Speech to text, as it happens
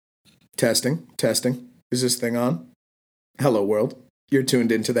Testing, testing. Is this thing on? Hello, world. You're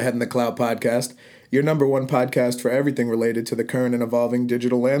tuned into the Head in the Cloud podcast, your number one podcast for everything related to the current and evolving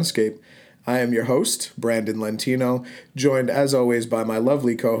digital landscape. I am your host, Brandon Lentino, joined as always by my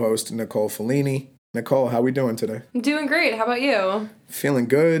lovely co-host, Nicole Fellini. Nicole, how we doing today? I'm doing great. How about you? Feeling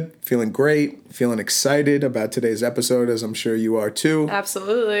good, feeling great, feeling excited about today's episode, as I'm sure you are too.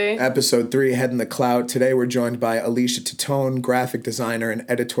 Absolutely. Episode 3, Head in the Cloud. Today we're joined by Alicia Tatone, graphic designer and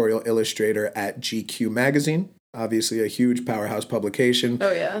editorial illustrator at GQ Magazine. Obviously a huge powerhouse publication.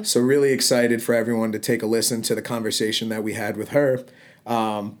 Oh, yeah. So really excited for everyone to take a listen to the conversation that we had with her.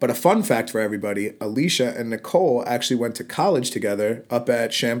 But a fun fact for everybody, Alicia and Nicole actually went to college together up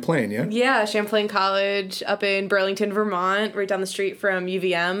at Champlain, yeah? Yeah, Champlain College up in Burlington, Vermont, right down the street from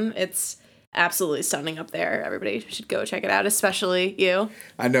UVM. It's absolutely stunning up there. Everybody should go check it out, especially you.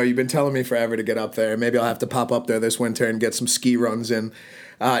 I know, you've been telling me forever to get up there. Maybe I'll have to pop up there this winter and get some ski runs in.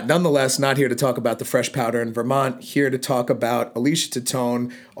 Nonetheless, not here to talk about the fresh powder in Vermont, here to talk about Alicia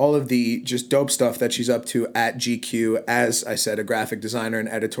Tatone, all of the just dope stuff that she's up to at GQ. As I said, a graphic designer and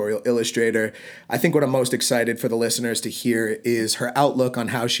editorial illustrator. I think what I'm most excited for the listeners to hear is her outlook on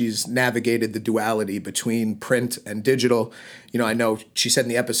how she's navigated the duality between print and digital. You know, I know she said in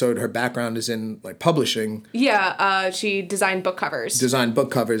the episode her background is in like publishing. Yeah, she designed book covers. Designed book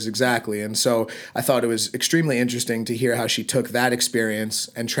covers, exactly. And so I thought it was extremely interesting to hear how she took that experience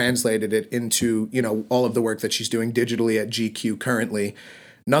and translated it into, you know, all of the work that she's doing digitally at GQ currently.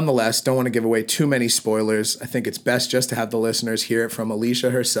 Nonetheless, don't want to give away too many spoilers. I think it's best just to have the listeners hear it from Alicia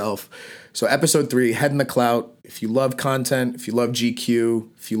herself. So episode 3, Head in the Clout. If you love content, if you love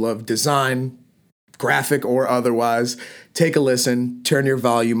GQ, if you love design, graphic or otherwise, take a listen, turn your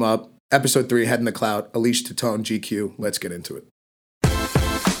volume up. Episode 3, Head in the Clout, Alicia Tatone, GQ. Let's get into it.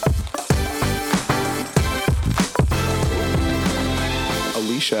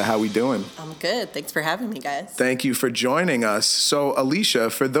 Alicia, how we doing? I'm good. Thanks for having me, guys. Thank you for joining us. So, Alicia,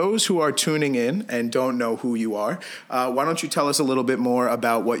 for those who are tuning in and don't know who you are, why don't you tell us a little bit more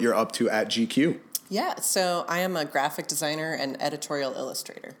about what you're up to at GQ? Yeah, so I am a graphic designer and editorial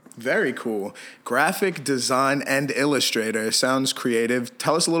illustrator. Very cool. Graphic design and illustrator. Sounds creative.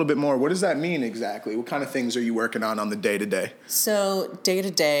 Tell us a little bit more. What does that mean exactly? What kind of things are you working on the day-to-day? So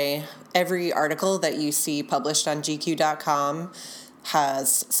day-to-day, every article that you see published on GQ.com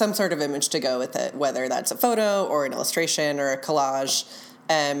has some sort of image to go with it, whether that's a photo or an illustration or a collage.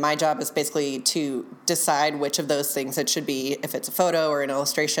 And my job is basically to decide which of those things it should be, if it's a photo or an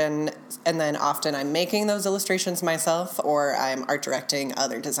illustration. And then often I'm making those illustrations myself, or I'm art directing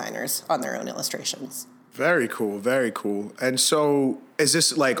other designers on their own illustrations. Very cool, very cool. And so is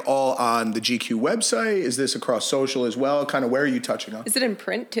this like all on the GQ website? Is this across social as well? Kind of where are you touching on? Is it in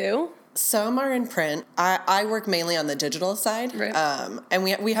print too? Some are in print. I work mainly on the digital side, right. And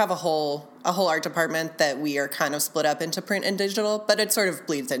we have a whole art department that we are kind of split up into print and digital, but it sort of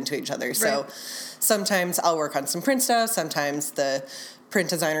bleeds into each other. Right. So sometimes I'll work on some print stuff. Sometimes the print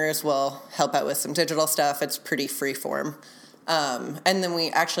designers will help out with some digital stuff. It's pretty free form. And then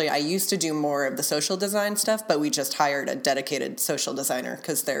I used to do more of the social design stuff, but we just hired a dedicated social designer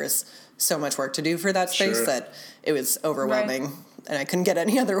because there's so much work to do for that space that it was overwhelming. Right. And I couldn't get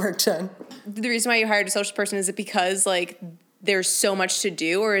any other work done. The reason why you hired a social person, is it because like there's so much to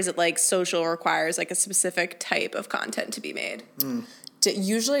do, or is it like social requires like a specific type of content to be made?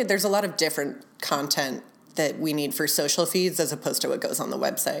 Usually there's a lot of different content that we need for social feeds as opposed to what goes on the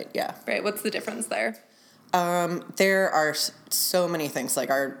website. Yeah. Right. What's the difference there? There are so many things.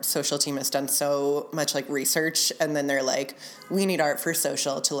 Like our social team has done so much like research, and then they're like, we need art for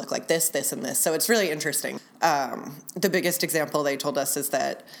social to look like this, this, and this. So it's really interesting. The biggest example they told us is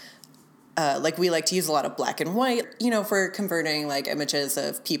that we like to use a lot of black and white, for converting like images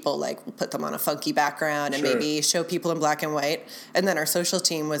of people, like we'll put them on a funky background and maybe show people in black and white. And then our social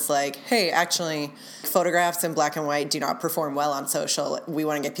team was like, hey, actually photographs in black and white do not perform well on social. We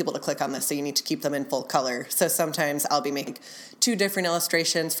want to get people to click on this, so you need to keep them in full color. So sometimes I'll be making 2 different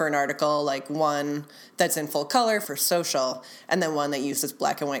illustrations for an article, like one that's in full color for social, and then one that uses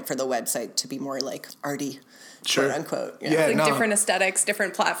black and white for the website to be more like arty. Sure. Quote unquote. Yeah, like different aesthetics,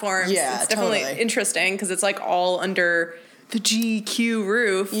 different platforms. Yeah, it's definitely totally interesting because it's like all under the GQ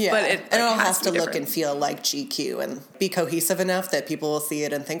roof. Yeah, but it all has to look and feel like GQ and be cohesive enough that people will see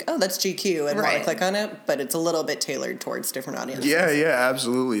it and think, oh, that's GQ, and want to click on it. But it's a little bit tailored towards different audiences. Yeah,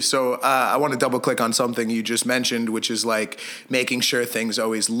 absolutely. So I want to double click on something you just mentioned, which is like making sure things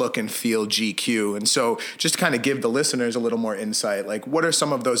always look and feel GQ. And so just to kind of give the listeners a little more insight, like what are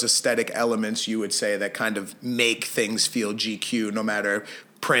some of those aesthetic elements you would say that kind of make things feel GQ no matter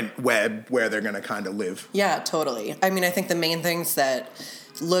print, web, where they're going to kind of live? Yeah, totally. I mean, I think the main things that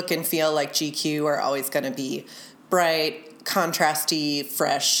look and feel like GQ are always going to be bright, contrasty,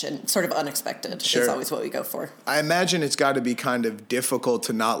 fresh, and sort of unexpected is always what we go for. I imagine it's got to be kind of difficult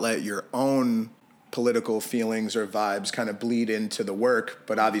to not let your own political feelings or vibes kind of bleed into the work,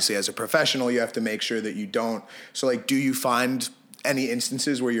 but obviously as a professional you have to make sure that you don't. So like, do you find any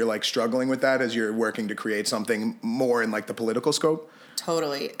instances where you're like struggling with that as you're working to create something more in like the political scope?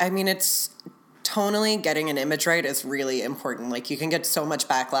 Totally. I mean, it's tonally getting an image right is really important. Like you can get so much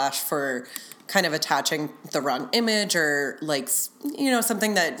backlash for kind of attaching the wrong image or like, you know,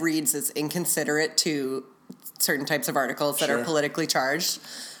 something that reads as inconsiderate to certain types of articles that are politically charged.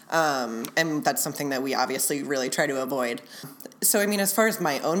 And that's something that we obviously really try to avoid. So, I mean, as far as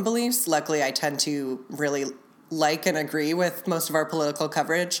my own beliefs, luckily I tend to really like and agree with most of our political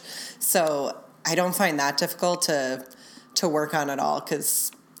coverage. So I don't find that difficult to work on at all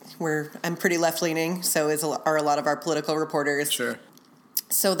because I'm pretty left-leaning, so are a lot of our political reporters. Sure.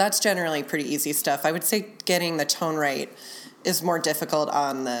 So that's generally pretty easy stuff. I would say getting the tone right is more difficult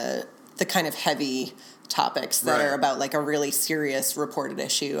on the kind of heavy topics that are about like a really serious reported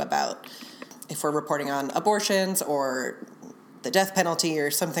issue about if we're reporting on abortions or the death penalty or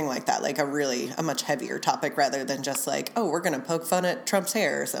something like that, like a much heavier topic rather than just like, oh, we're going to poke fun at Trump's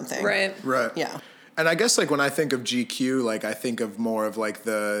hair or something. Right. Yeah. And I guess like when I think of GQ, like I think of more of like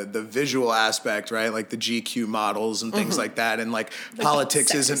the visual aspect, right? Like the GQ models and things like that. And like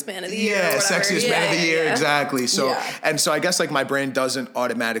politics isn't man of the year. Yeah, sexiest man of the year, exactly. So and so I guess like my brain doesn't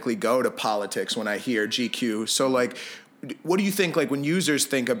automatically go to politics when I hear GQ. So like what do you think like when users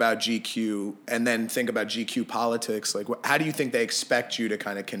think about GQ and then think about GQ politics, like how do you think they expect you to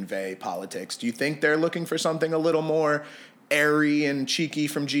kind of convey politics? Do you think they're looking for something a little more airy and cheeky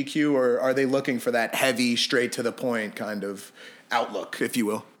from GQ, or are they looking for that heavy, straight to the point kind of outlook, if you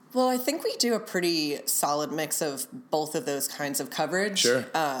will? Well, I think we do a pretty solid mix of both of those kinds of coverage. Sure.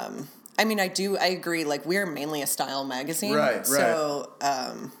 I mean, I agree, like, we're mainly a style magazine. Right. So,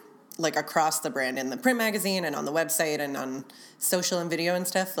 like, across the brand in the print magazine and on the website and on social and video and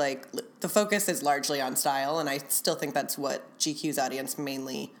stuff, like, the focus is largely on style, and I still think that's what GQ's audience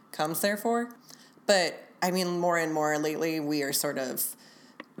mainly comes there for. But I mean, more and more lately, we are sort of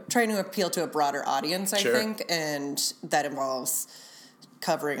trying to appeal to a broader audience, I think, and that involves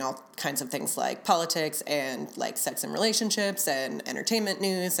covering all kinds of things like politics and like sex and relationships and entertainment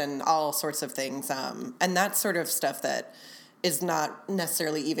news and all sorts of things. And that's sort of stuff that is not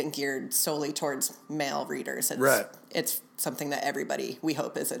necessarily even geared solely towards male readers. It's something that everybody, we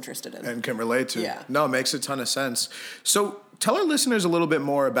hope, is interested in. And can relate to. Yeah. No, it makes a ton of sense. So tell our listeners a little bit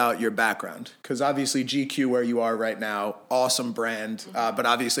more about your background, because obviously GQ, where you are right now, awesome brand, but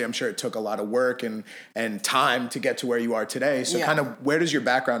obviously I'm sure it took a lot of work and time to get to where you are today. So kind of where does your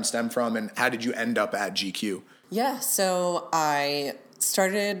background stem from and how did you end up at GQ? Yeah, so I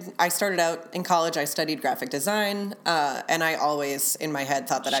started out in college. I studied graphic design, and I always, in my head,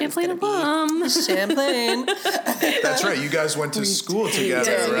 thought that I was going to be Champlain. That's right. You guys went to school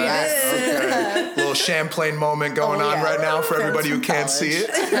together, right? Okay. Little Champlain moment going on right now for everybody who can't see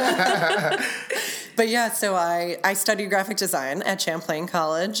it. But yeah, so I studied graphic design at Champlain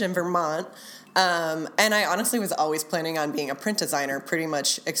College in Vermont. And I honestly was always planning on being a print designer pretty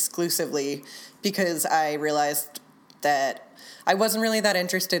much exclusively because I realized that I wasn't really that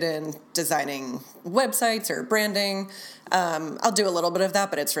interested in designing websites or branding. I'll do a little bit of that,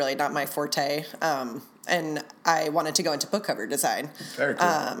 but it's really not my forte. And I wanted to go into book cover design. Very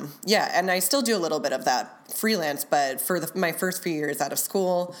cool. Yeah, and I still do a little bit of that freelance, but for my first few years out of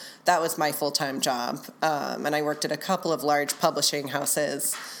school, that was my full-time job. And I worked at a couple of large publishing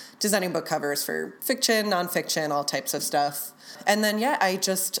houses, designing book covers for fiction, nonfiction, all types of stuff. And then, yeah,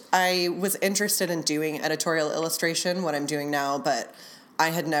 I was interested in doing editorial illustration, what I'm doing now, but I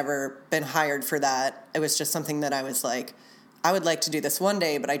had never been hired for that. It was just something that I was like, I would like to do this one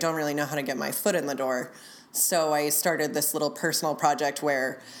day, but I don't really know how to get my foot in the door. So I started this little personal project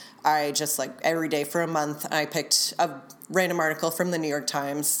where I just, like, every day for a month, I picked a random article from the New York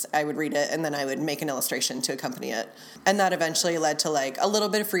Times. I would read it, and then I would make an illustration to accompany it. And that eventually led to, like, a little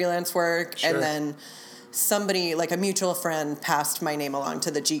bit of freelance work, and then somebody, like a mutual friend, passed my name along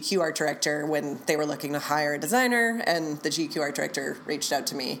to the GQ art director when they were looking to hire a designer, and the GQ art director reached out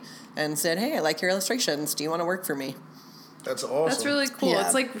to me and said, hey, I like your illustrations. Do you want to work for me? That's awesome. That's really cool. Yeah.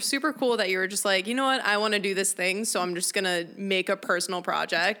 It's like super cool that you were just like, you know what, I want to do this thing, so I'm just going to make a personal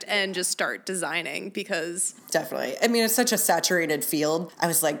project and just start designing because... Definitely. I mean, it's such a saturated field. I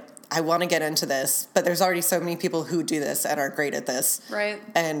was like, I want to get into this, but there's already so many people who do this and are great at this. Right.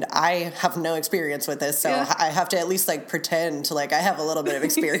 And I have no experience with this, so I have to at least like pretend to like I have a little bit of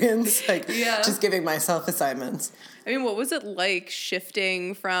experience, like just giving myself assignments. I mean, what was it like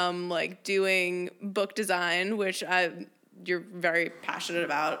shifting from like doing book design, which you're very passionate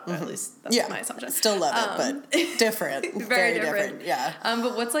about, or at least that's my assumption. Still love it, but different. Very different. Yeah.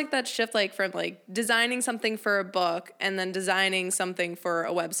 But what's like that shift like from like designing something for a book and then designing something for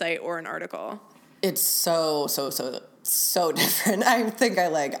a website or an article? It's so different. I think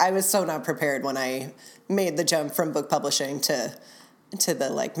I was so not prepared when I made the jump from book publishing to the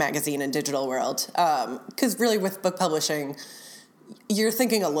like magazine and digital world. 'Cause really with book publishing, you're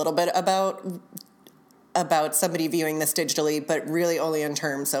thinking a little bit about somebody viewing this digitally, but really only in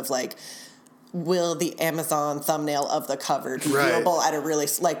terms of like, will the Amazon thumbnail of the cover be viewable at a really,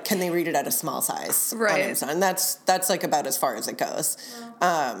 like, can they read it at a small size on Amazon? And that's like about as far as it goes.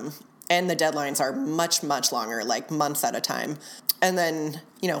 And the deadlines are much, much longer, like months at a time. And then,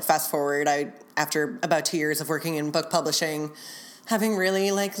 fast forward, after about 2 years of working in book publishing, having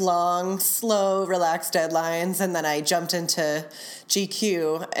really like long, slow, relaxed deadlines. And then I jumped into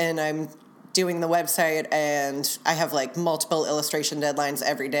GQ and I'm doing the website, and I have like multiple illustration deadlines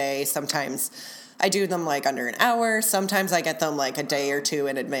every day. Sometimes I do them like under an hour. Sometimes I get them like a day or two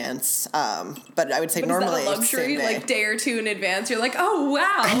in advance. But I would say normally is that a luxury, like day or two in advance. You're like, oh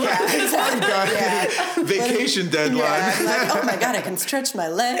wow, yeah, exactly. Vacation deadline. Yeah, I'm like, oh my god, I can stretch my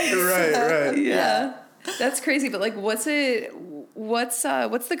legs. Right. Yeah, that's crazy. But like, what's the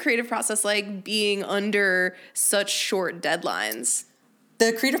creative process like being under such short deadlines?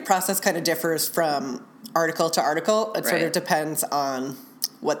 The creative process kind of differs from article to article. It sort of depends on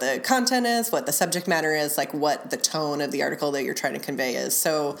what the content is, what the subject matter is, like what the tone of the article that you're trying to convey is.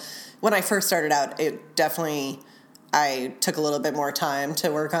 So when I first started out, I took a little bit more time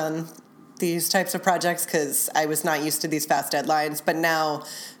to work on these types of projects because I was not used to these fast deadlines, but now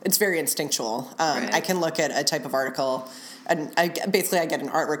it's very instinctual. I can look at a type of article and I get an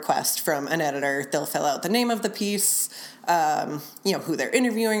art request from an editor. They'll fill out the name of the piece, who they're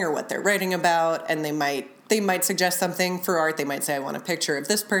interviewing or what they're writing about, and they might suggest something for art. They might say, I want a picture of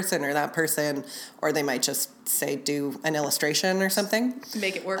this person or that person, or they might just say, do an illustration or something.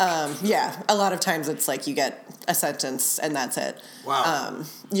 Make it work. A lot of times it's like you get a sentence and that's it. Wow.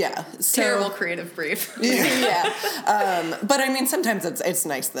 Terrible creative brief. But I mean, sometimes it's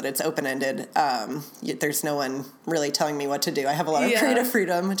nice that it's open-ended. There's no one really telling me what to do. I have a lot of creative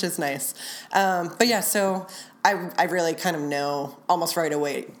freedom, which is nice. So I really kind of know almost right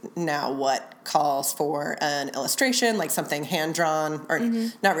away now what calls for an illustration, like something hand-drawn, or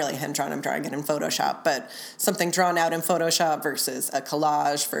not really hand-drawn, I'm drawing it in Photoshop, but something drawn out in Photoshop versus a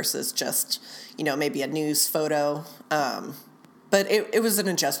collage versus just, maybe a news photo. But it was an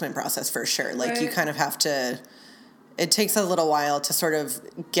adjustment process for sure. Like you kind of have to, it takes a little while to sort of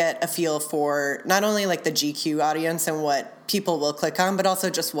get a feel for not only like the GQ audience and what people will click on, but also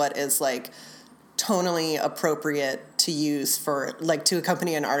just what is like tonally appropriate to use for like to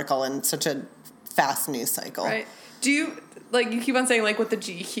accompany an article in such a fast news cycle. Right. Do you like, you keep on saying like what the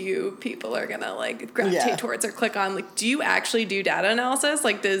GQ people are gonna like gravitate towards or click on, like do you actually do data analysis?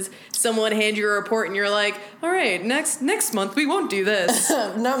 Like does someone hand you a report and you're like, all right, next month we won't do this?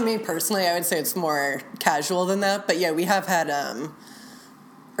 Not me personally. I would say it's more casual than that. But yeah, we have had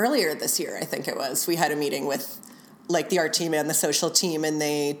earlier this year, I think it was, we had a meeting with like the art team and the social team, and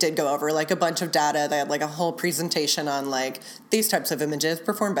they did go over like a bunch of data. They had like a whole presentation on like these types of images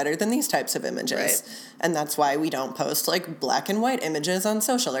perform better than these types of images. Right. And that's why we don't post like black and white images on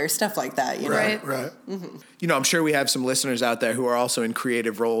social or stuff like that, you know? Right. Mm-hmm. I'm sure we have some listeners out there who are also in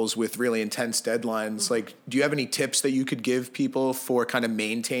creative roles with really intense deadlines. Like, do you have any tips that you could give people for kind of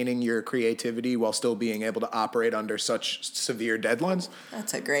maintaining your creativity while still being able to operate under such severe deadlines?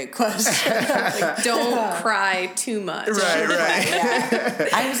 That's a great question. Like, don't cry too much. Right. Yeah.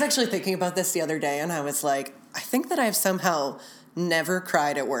 I was actually thinking about this the other day, and I was like, I think that I've somehow never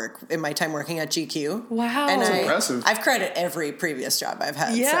cried at work in my time working at GQ. Wow. And That's impressive. I've cried at every previous job I've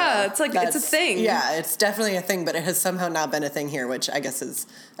had. Yeah, so it's like, it's a thing. Yeah, it's definitely a thing, but it has somehow not been a thing here, which I guess is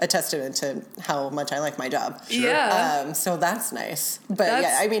a testament to how much I like my job. Sure. Yeah. So that's nice. But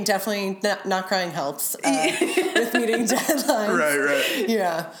yeah, I mean, definitely not crying helps with meeting deadlines. Right.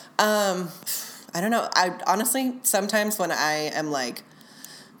 Yeah. I don't know. I honestly, sometimes when I am like,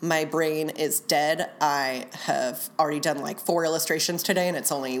 my brain is dead, I have already done like 4 illustrations today and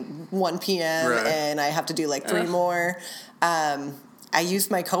it's only 1 p.m. and I have to do like 3 more. I use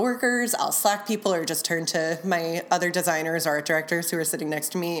my coworkers, I'll Slack people or just turn to my other designers or art directors who are sitting next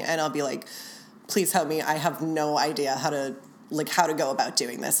to me and I'll be like, please help me. I have no idea how to like how to go about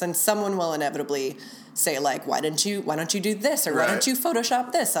doing this. And someone will inevitably say like, why don't you do this? Or why don't you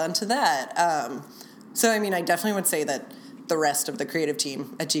Photoshop this onto that? So, I mean, I definitely would say that the rest of the creative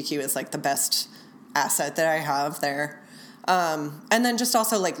team at GQ is like the best asset that I have there. And then just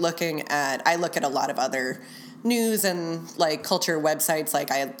also like I look at a lot of other news and like culture websites. Like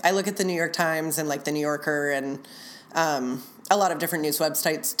I look at the New York Times and like the New Yorker and a lot of different news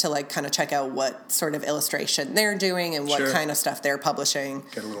websites to like kind of check out what sort of illustration they're doing and what kind of stuff they're publishing.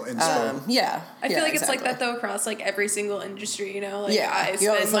 Get a little inspo. I feel like it's like that though across like every single industry, you know? Like I you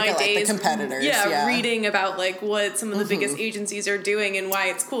always spend look my at, days like, the competitors. reading about like what some of the biggest agencies are doing and why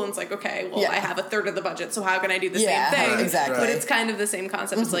it's cool. And it's like, okay, well I have a third of the budget, so how can I do the same thing? Exactly. But it's kind of the same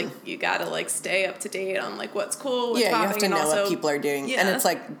concept. It's like you gotta like stay up to date on like what's cool, what's you popping, have to and know also, what people are doing. And it's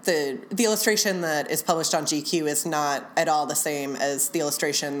like the illustration that is published on GQ is not at all the same as the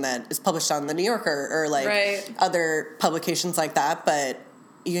illustration that is published on the New Yorker or like other publications like that, but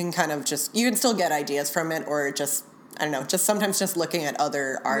you can kind of you can still get ideas from it, or just, I don't know, just sometimes just looking at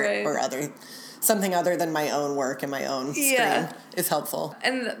other art or something other than my own work and my own screen is helpful.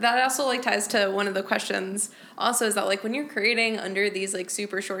 And that also like ties to one of the questions also, is that like when you're creating under these like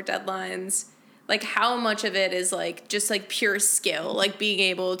super short deadlines, like how much of it is like just like pure skill, like being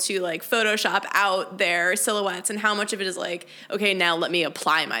able to like Photoshop out their silhouettes, and how much of it is like, okay, now let me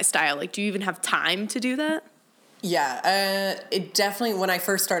apply my style? Like, do you even have time to do that? Yeah, it definitely, when I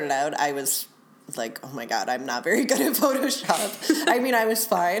first started out, I was like, oh my God, I'm not very good at Photoshop. I mean, I was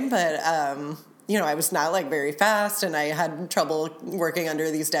fine, but, you know, I was not like very fast, and I had trouble working under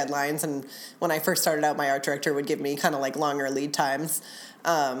these deadlines. And when I first started out, my art director would give me kind of like longer lead times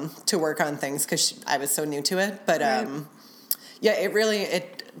to work on things because I was so new to it. But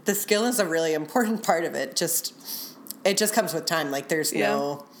the skill is a really important part of it. It just comes with time. Like there's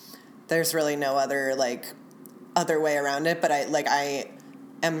really no other other way around it. But I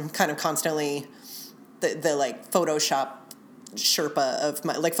am kind of constantly the like Photoshop Sherpa of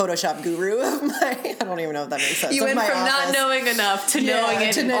my, like Photoshop guru of my, I don't even know if that makes sense. You went from not knowing enough to knowing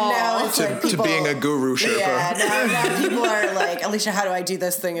it all. Now it's like people, to being a guru Sherpa. Yeah, now people are like, Alicia, how do I do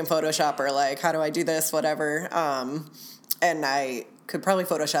this thing in Photoshop? Or like, how do I do this, whatever. And I could probably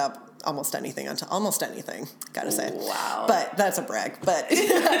Photoshop almost anything onto almost anything, gotta say. Wow. But that's a brag. But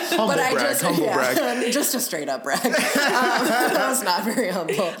humble brag. Just a straight up brag. That was not very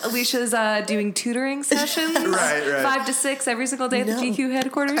humble. Alicia's doing tutoring sessions, right. 5 to 6 every single day at the GQ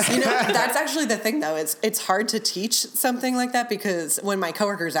headquarters. You know, that's actually the thing though. It's hard to teach something like that, because when my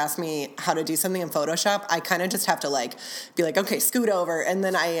coworkers ask me how to do something in Photoshop, I kind of just have to like be like, okay, scoot over, and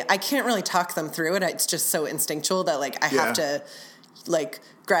then I can't really talk them through it. It's just so instinctual that like I have to like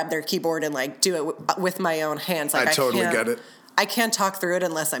grab their keyboard and like do it with my own hands. Like I totally get it. I can't talk through it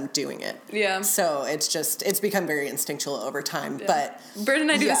unless I'm doing it. Yeah. So it's become very instinctual over time. Yeah. But Brendan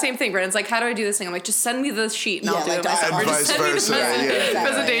and I do the same thing. Brendan's like, how do I do this thing? I'm like, just send me the sheet and I'll do it myself. And or just send me the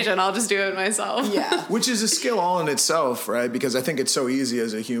presentation. I'll just do it myself. Yeah. Which is a skill all in itself, right? Because I think it's so easy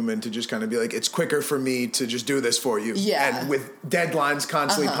as a human to just kind of be like, it's quicker for me to just do this for you. Yeah. And with deadlines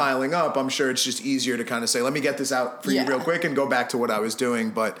constantly piling up, I'm sure it's just easier to kind of say, let me get this out for you real quick and go back to what I was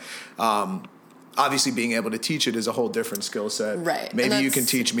doing. But obviously being able to teach it is a whole different skill set. Right. Maybe you can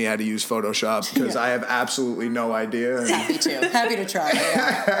teach me how to use Photoshop, because I have absolutely no idea. Happy to try.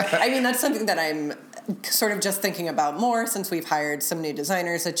 Yeah. I mean, that's something that I'm sort of just thinking about more since we've hired some new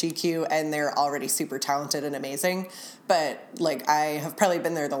designers at GQ, and they're already super talented and amazing. But like, I have probably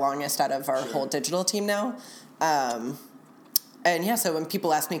been there the longest out of our whole digital team now. And yeah, so when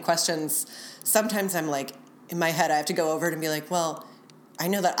people ask me questions, sometimes I'm like, in my head, I have to go over it and be like, well, I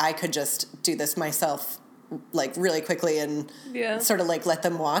know that I could just do this myself, like really quickly and sort of like let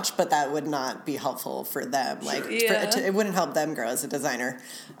them watch, but that would not be helpful for them. Like it wouldn't help them grow as a designer.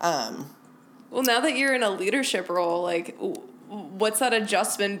 Well, now that you're in a leadership role, like what's that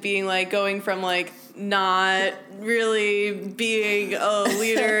adjustment being like, going from like not really being a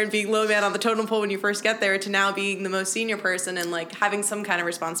leader and being low man on the totem pole when you first get there to now being the most senior person and like having some kind of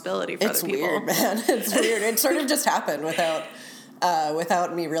responsibility for other people? It's weird, man. It's weird. It sort of just happened without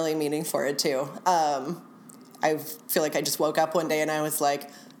me really meaning for it too. I feel like I just woke up one day and I was like,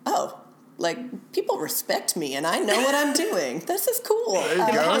 oh, like people respect me and I know what I'm doing. This is cool. There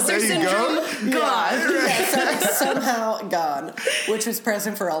you go. Imposter syndrome gone. Somehow gone, which was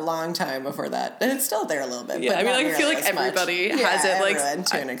present for a long time before that. And it's still there a little bit. Yeah, but I mean, not like I feel like nearly as everybody much. has it. Like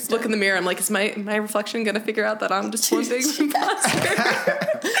to an I extent. look in the mirror, I'm like, is my reflection gonna figure out that I'm just one big imposter?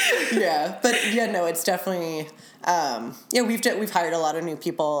 Yeah, but no, it's definitely we've hired a lot of new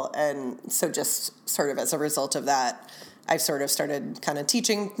people, and so just sort of as a result of that, I've sort of started kind of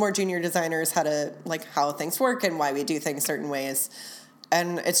teaching more junior designers how things work and why we do things certain ways.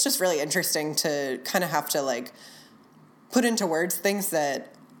 And it's just really interesting to kind of have to like put into words things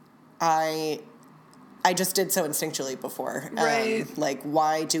that I just did so instinctually before. Right. Like,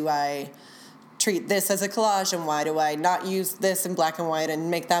 why do I treat this as a collage and why do I not use this in black and white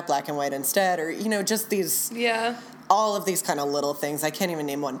and make that black and white instead? Or, just these, all of these kind of little things. I can't even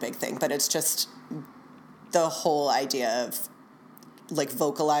name one big thing, but it's just the whole idea of like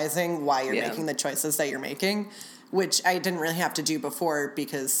vocalizing why you're making the choices that you're making, which I didn't really have to do before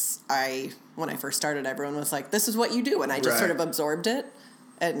because when I first started, everyone was like, this is what you do. And I just sort of absorbed it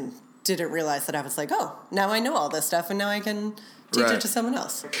and didn't realize that I was like, oh, now I know all this stuff and now I can teach it to someone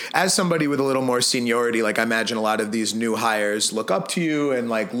else. As somebody with a little more seniority, like I imagine a lot of these new hires look up to you and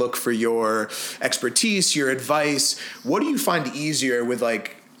like look for your expertise, your advice. What do you find easier with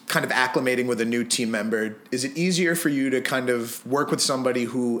like kind of acclimating with a new team member? Is it easier for you to kind of work with somebody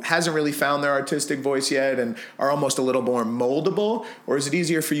who hasn't really found their artistic voice yet and are almost a little more moldable? Or is it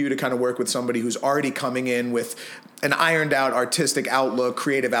easier for you to kind of work with somebody who's already coming in with an ironed out artistic outlook,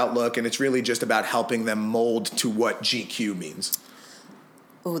 creative outlook, and it's really just about helping them mold to what GQ means?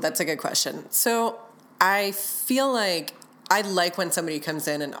 Oh, that's a good question. So I feel like I like when somebody comes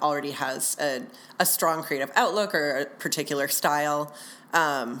in and already has a strong creative outlook or a particular style.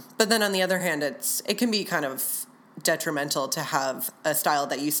 But then on the other hand, it can be kind of detrimental to have a style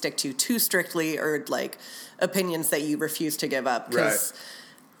that you stick to too strictly or like opinions that you refuse to give up. Because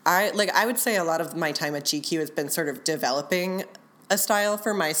I would say a lot of my time at GQ has been sort of developing a style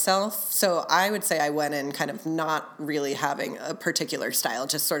for myself. So I would say I went in kind of not really having a particular style,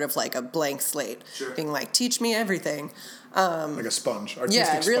 just sort of like a blank slate, being like, teach me everything. Like a sponge,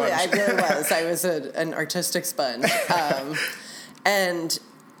 artistic sponge. I really was. I was an artistic sponge. And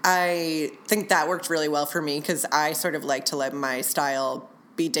I think that worked really well for me because I sort of like to let my style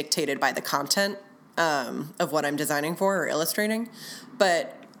be dictated by the content of what I'm designing for or illustrating.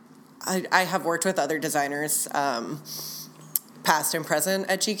 But I have worked with other designers, past and present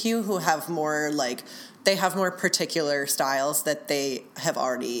at GQ, who have more they have more particular styles that they have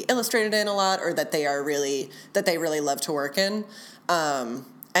already illustrated in a lot or that they really love to work in.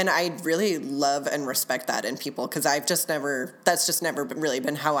 And I really love and respect that in people because that's just never really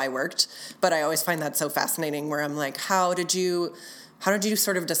been how I worked. But I always find that so fascinating where I'm like, how did you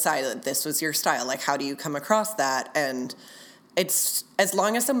sort of decide that this was your style? Like, how do you come across that? And it's as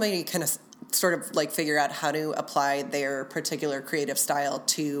long as somebody can sort of like figure out how to apply their particular creative style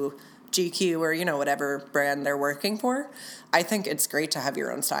to GQ or, whatever brand they're working for, I think it's great to have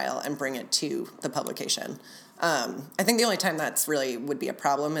your own style and bring it to the publication. I think the only time that's really would be a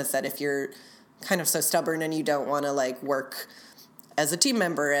problem is that if you're kind of so stubborn and you don't want to like work as a team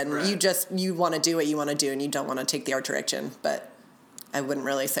member and you want to do what you want to do and you don't want to take the art direction. But I wouldn't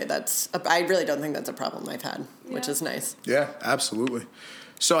really say I really don't think that's a problem I've had, which is nice. Yeah, absolutely.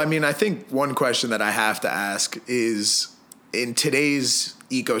 So, I mean, I think one question that I have to ask is in today's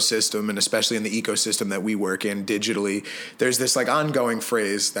ecosystem, and especially in the ecosystem that we work in digitally, there's this like ongoing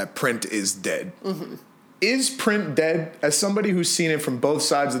phrase that print is dead. Mm-hmm. Is print dead? As somebody who's seen it from both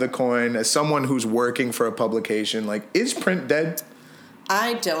sides of the coin, as someone who's working for a publication, like, is print dead?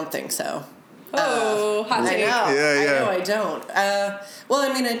 I don't think so. Oh, hot take. I don't.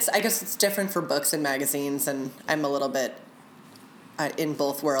 Well, I mean, I guess it's different for books and magazines, and I'm a little bit in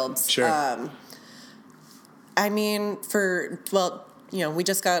both worlds. Sure. I mean, we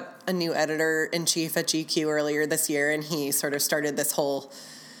just got a new editor-in-chief at GQ earlier this year, and he sort of started this whole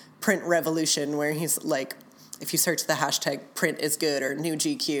print revolution where he's like, if you search the hashtag print is good or new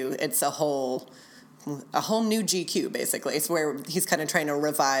GQ, it's a whole new GQ, basically. It's where he's kind of trying to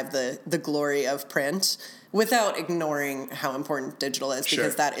revive the glory of print without ignoring how important digital is,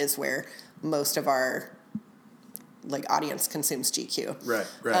 because that is where most of our audience consumes GQ.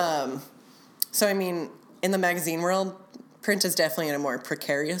 Right. So, I mean, in the magazine world, print is definitely in a more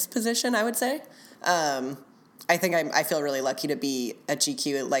precarious position, I would say. I think I feel really lucky to be at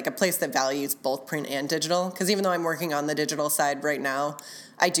GQ, like a place that values both print and digital. Because even though I'm working on the digital side right now,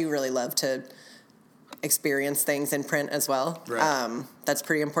 I do really love to experience things in print as well. Right. That's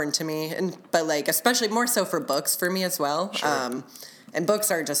pretty important to me. But especially more so for books for me as well. Sure. And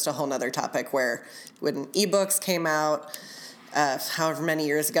books are just a whole nother topic where when ebooks came out, however many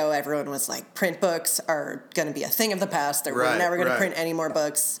years ago, everyone was like, print books are going to be a thing of the past. We're never going to print any more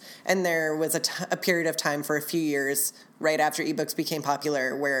books. And there was a period of time for a few years right after ebooks became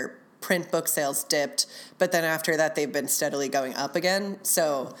popular where print book sales dipped. But then after that, they've been steadily going up again.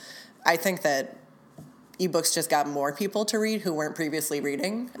 So I think that, ebooks just got more people to read who weren't previously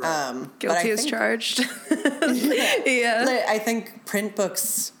reading. Guilty as charged. Yeah. I think print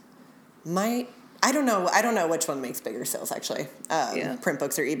books might. I don't know which one makes bigger sales actually, print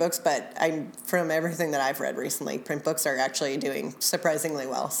books or ebooks. But from everything that I've read recently, print books are actually doing surprisingly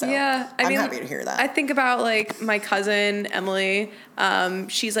well. So I'm happy to hear that. I think about like my cousin Emily.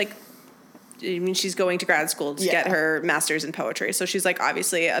 She's like, I mean, she's going to grad school to get her master's in poetry. So she's like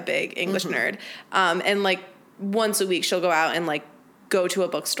obviously a big English nerd. And like once a week she'll go out and like go to a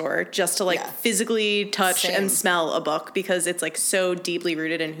bookstore just to like physically touch and smell a book, because it's like so deeply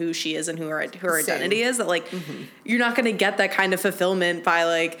rooted in who she is and who her identity is, that like you're not going to get that kind of fulfillment by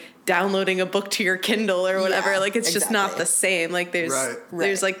like downloading a book to your Kindle or whatever. Like it's just not the same. Like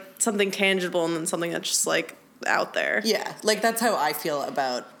there's like something tangible and then something that's just like out there. Yeah. Like that's how I feel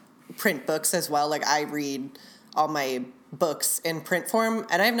about print books as well. Like I read all my books in print form,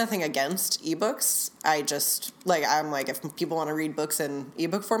 and I have nothing against ebooks. I just I'm like, if people want to read books in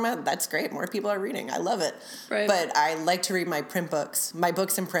ebook format, that's great. More people are reading. I love it. Right. But I like to read my books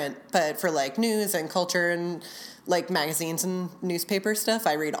in print. But for like news and culture and like magazines and newspaper stuff,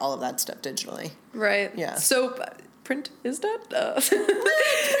 I read all of that stuff digitally. Right. Yeah. So print is dead.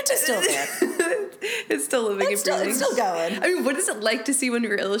 Print is still there. It's still living and breathing. It's still going. I mean, what is it like to see one of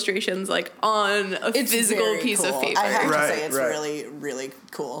your illustrations like on a physical piece of paper? I have to say it's really, really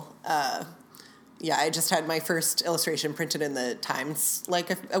cool. I just had my first illustration printed in the Times like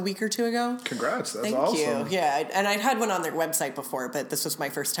a week or two ago. Congrats, that's Thank awesome. you. Yeah, and I'd had one on their website before, but this was my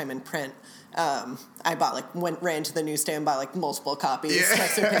first time in print. I bought ran to the newsstand, bought like multiple copies, took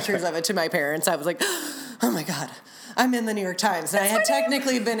some pictures of it to my parents. I was like, oh my God, I'm in the New York Times. And I had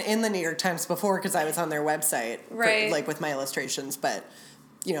technically been in the New York Times before because I was on their website, like with my illustrations, but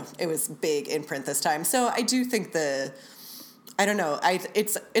it was big in print this time. So I do think I don't know,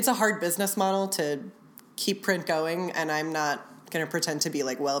 it's a hard business model to keep print going, and I'm not going to pretend to be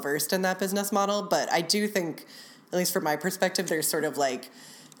like well versed in that business model, but I do think, at least from my perspective, there's sort of like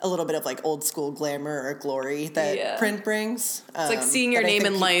a little bit of like old school glamour or glory that print brings. It's like seeing your name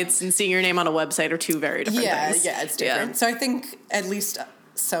in lights and seeing your name on a website are two very different things. Yeah, it's different. Yeah. So I think at least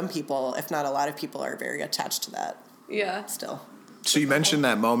some people, if not a lot of people, are very attached to that. Yeah. Still. So you mentioned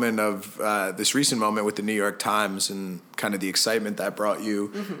that moment of this recent moment with the New York Times and kind of the excitement that brought you.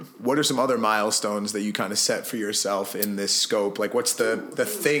 Mm-hmm. What are some other milestones that you kind of set for yourself in this scope? Like what's the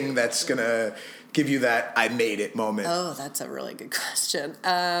thing that's going to give you that I made it moment? Oh, that's a really good question.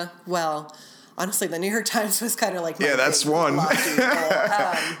 Well, honestly, the New York Times was kind of like my that's one.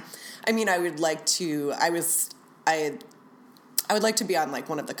 I mean, I would like to. I would like to be on like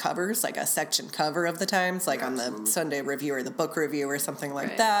one of the covers, like a section cover of the Times, like on the Sunday Review or the Book Review or something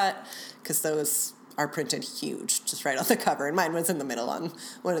like that, because those are printed huge, just right on the cover, and mine was in the middle on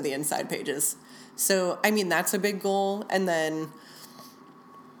one of the inside pages. So, I mean, that's a big goal, and then.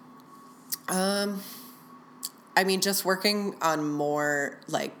 I mean, just working on more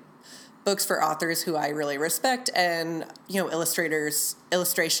like books for authors who I really respect, and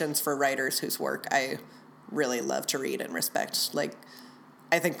illustrations for writers whose work I really love to read and respect. Like,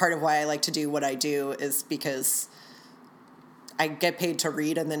 I think part of why I like to do what I do is because I get paid to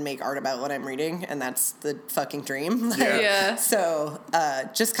read and then make art about what I'm reading, and that's the fucking dream. Yeah. So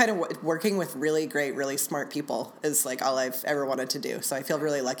just kind of working with really great, really smart people is like all I've ever wanted to do. So I feel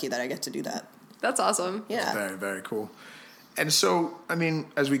really lucky that I get to do that. That's awesome. Yeah. Very, very cool. And so, I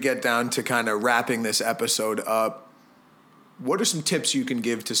mean, as we get down to kind of wrapping this episode up, what are some tips you can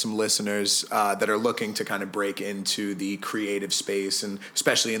give to some listeners that are looking to kind of break into the creative space, and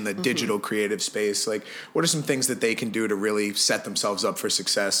especially in the digital creative space? Like, what are some things that they can do to really set themselves up for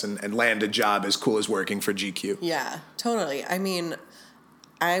success and land a job as cool as working for GQ? Yeah, totally. I mean,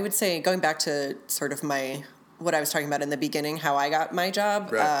 I would say going back to sort of what I was talking about in the beginning, how I got my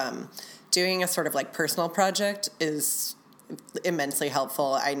job, doing a sort of like personal project is immensely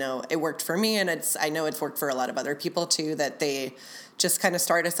helpful. I know it worked for me, and I know it's worked for a lot of other people too, that they just kind of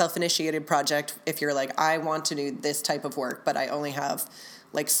start a self-initiated project. If you're like, I want to do this type of work, but I only have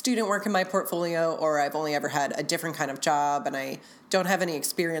like student work in my portfolio, or I've only ever had a different kind of job and I don't have any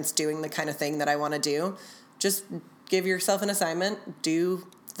experience doing the kind of thing that I want to do, just give yourself an assignment, do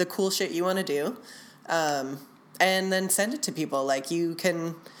the cool shit you want to do, and then send it to people. Like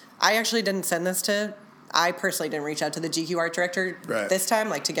I actually didn't send this I personally didn't reach out to the GQ art director this time,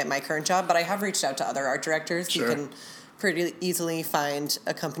 like to get my current job, but I have reached out to other art directors. Sure. You can pretty easily find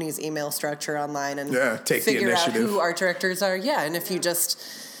a company's email structure online and figure out who art directors are. Yeah, and if you just,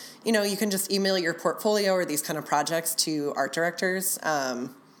 you can just email your portfolio or these kind of projects to art directors, and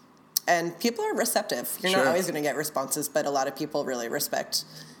people are receptive. You're not always going to get responses, but a lot of people really respect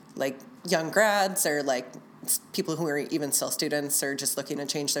like young grads or like people who are even still students or just looking to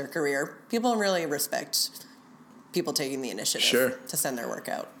change their career. People really respect people taking the initiative to send their work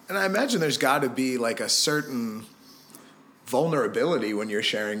out. And I imagine there's got to be like a certain vulnerability when you're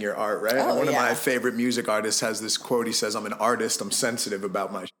sharing your art, right? One of my favorite music artists has this quote. He says, "I'm an artist. I'm sensitive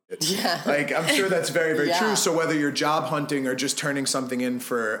about my shit." Yeah. Like, I'm sure that's very, very true. So whether you're job hunting or just turning something in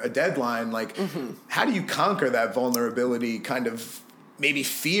for a deadline, like, how do you conquer that vulnerability, kind of maybe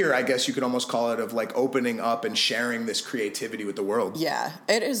fear, I guess you could almost call it, of like opening up and sharing this creativity with the world? Yeah,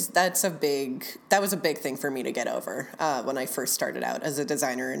 it is. That was a big thing for me to get over when I first started out as a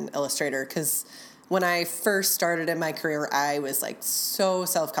designer and illustrator, because when I first started in my career, I was like so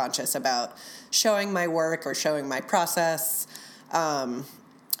self-conscious about showing my work or showing my process.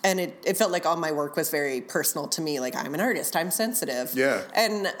 And it felt like all my work was very personal to me. Like, I'm an artist, I'm sensitive. Yeah.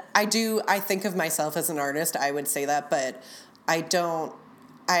 And I think of myself as an artist, I would say that, but I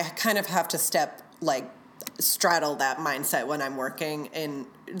kind of have to straddle that mindset when I'm working and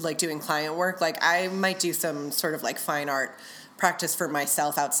like doing client work. Like, I might do some sort of like fine art practice for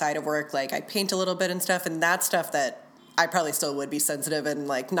myself outside of work. Like, I paint a little bit and stuff, and that's stuff that I probably still would be sensitive and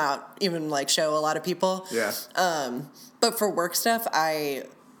like not even like show a lot of people. Yeah. But for work stuff,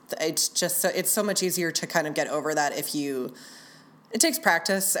 it's so much easier to kind of get over that it takes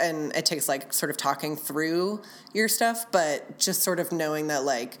practice and it takes like sort of talking through your stuff, but just sort of knowing that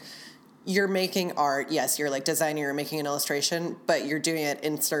like you're making art. Yes, you're like designing or making an illustration, but you're doing it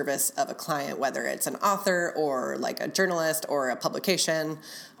in service of a client, whether it's an author or like a journalist or a publication.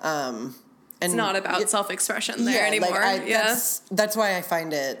 And it's not about self-expression there anymore. Like that's why I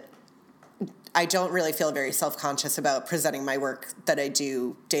find I don't really feel very self-conscious about presenting my work that I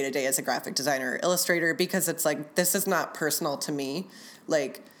do day-to-day as a graphic designer or illustrator, because it's like, this is not personal to me.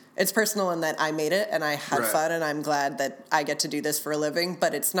 Like, it's personal in that I made it and I had fun and I'm glad that I get to do this for a living,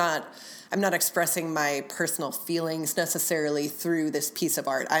 but I'm not expressing my personal feelings necessarily through this piece of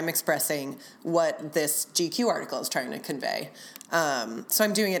art. I'm expressing what this GQ article is trying to convey. So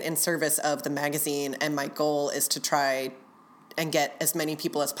I'm doing it in service of the magazine, and my goal is to try and get as many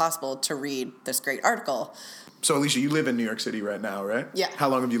people as possible to read this great article. So, Alicia, you live in New York City right now, right? Yeah. How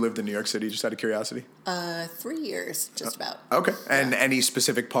long have you lived in New York City, just out of curiosity? 3 years, just about. Okay. And any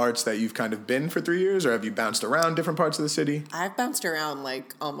specific parts that you've kind of been for 3 years, or have you bounced around different parts of the city? I've bounced around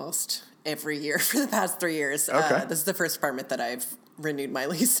like almost every year for the past 3 years. Okay. This is the first apartment that I've renewed my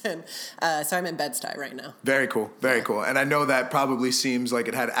lease in. So I'm in Bed-Stuy right now. Very cool. Very cool. And I know that probably seems like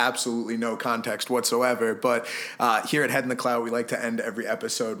it had absolutely no context whatsoever, but here at Head in the Cloud, we like to end every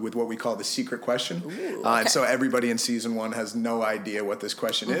episode with what we call the secret question. Ooh, And so everybody in season 1 has no idea what this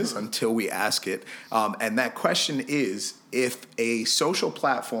question is until we ask it. And that question is, if a social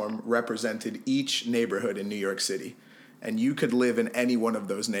platform represented each neighborhood in New York City, and you could live in any one of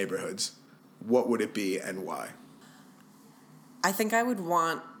those neighborhoods, what would it be and why? I think I would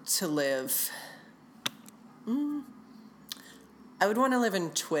want to live... I would want to live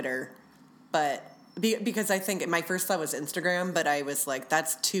in Twitter, but because I think my first thought was Instagram, but I was like,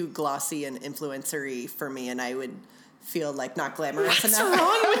 that's too glossy and influencer-y for me, and I would feel like not glamorous enough. What's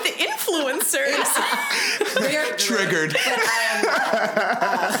wrong with the influencers? They are Triggered.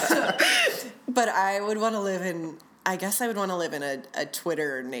 But I would want to live in... I guess I would want to live in a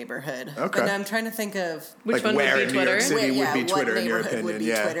Twitter neighborhood. Okay. But I'm trying to think of... Which one would be New York Twitter? City would be Twitter, in your neighborhood opinion? would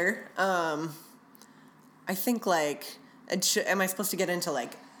be Twitter. I think, like... am I supposed to get into,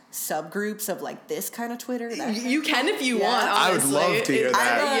 like, subgroups of, like, this kind of Twitter? You can if you want, honestly. I would love to hear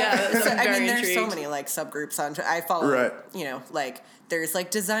that. There's so many, like, subgroups on Twitter. I follow, like... There's,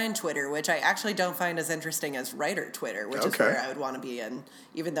 like, design Twitter, which I actually don't find as interesting as writer Twitter, which is where I would want to be in,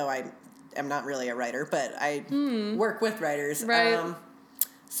 even though I'm not really a writer, but I work with writers. Right.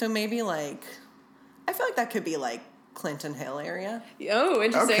 So maybe, like, I feel like that could be, like, Clinton Hill area. Oh,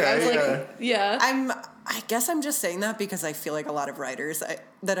 interesting. Okay, I was like, I guess I'm just saying that because I feel like a lot of writers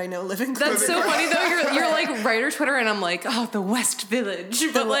that I know live in Clinton. That's so funny though. You're like writer Twitter, and I'm like, oh, the West Village,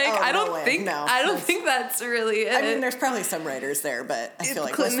 but like I don't think that's really it. I mean, there's probably some writers there, but I feel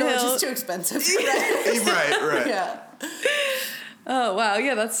like West Clinton Village Hill. is too expensive for writers. Right. Yeah. Oh wow,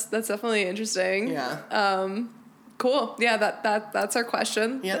 yeah, that's definitely interesting. Yeah. Cool. Yeah, that's our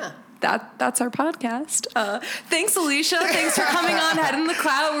question. Yeah. That's our podcast. Thanks, Alicia. Thanks for coming on Head in the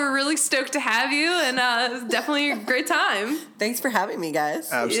Cloud. We're really stoked to have you, and it was definitely a great time. Thanks for having me,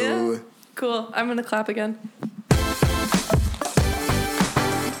 guys. Absolutely. Yeah. Cool. I'm gonna clap again.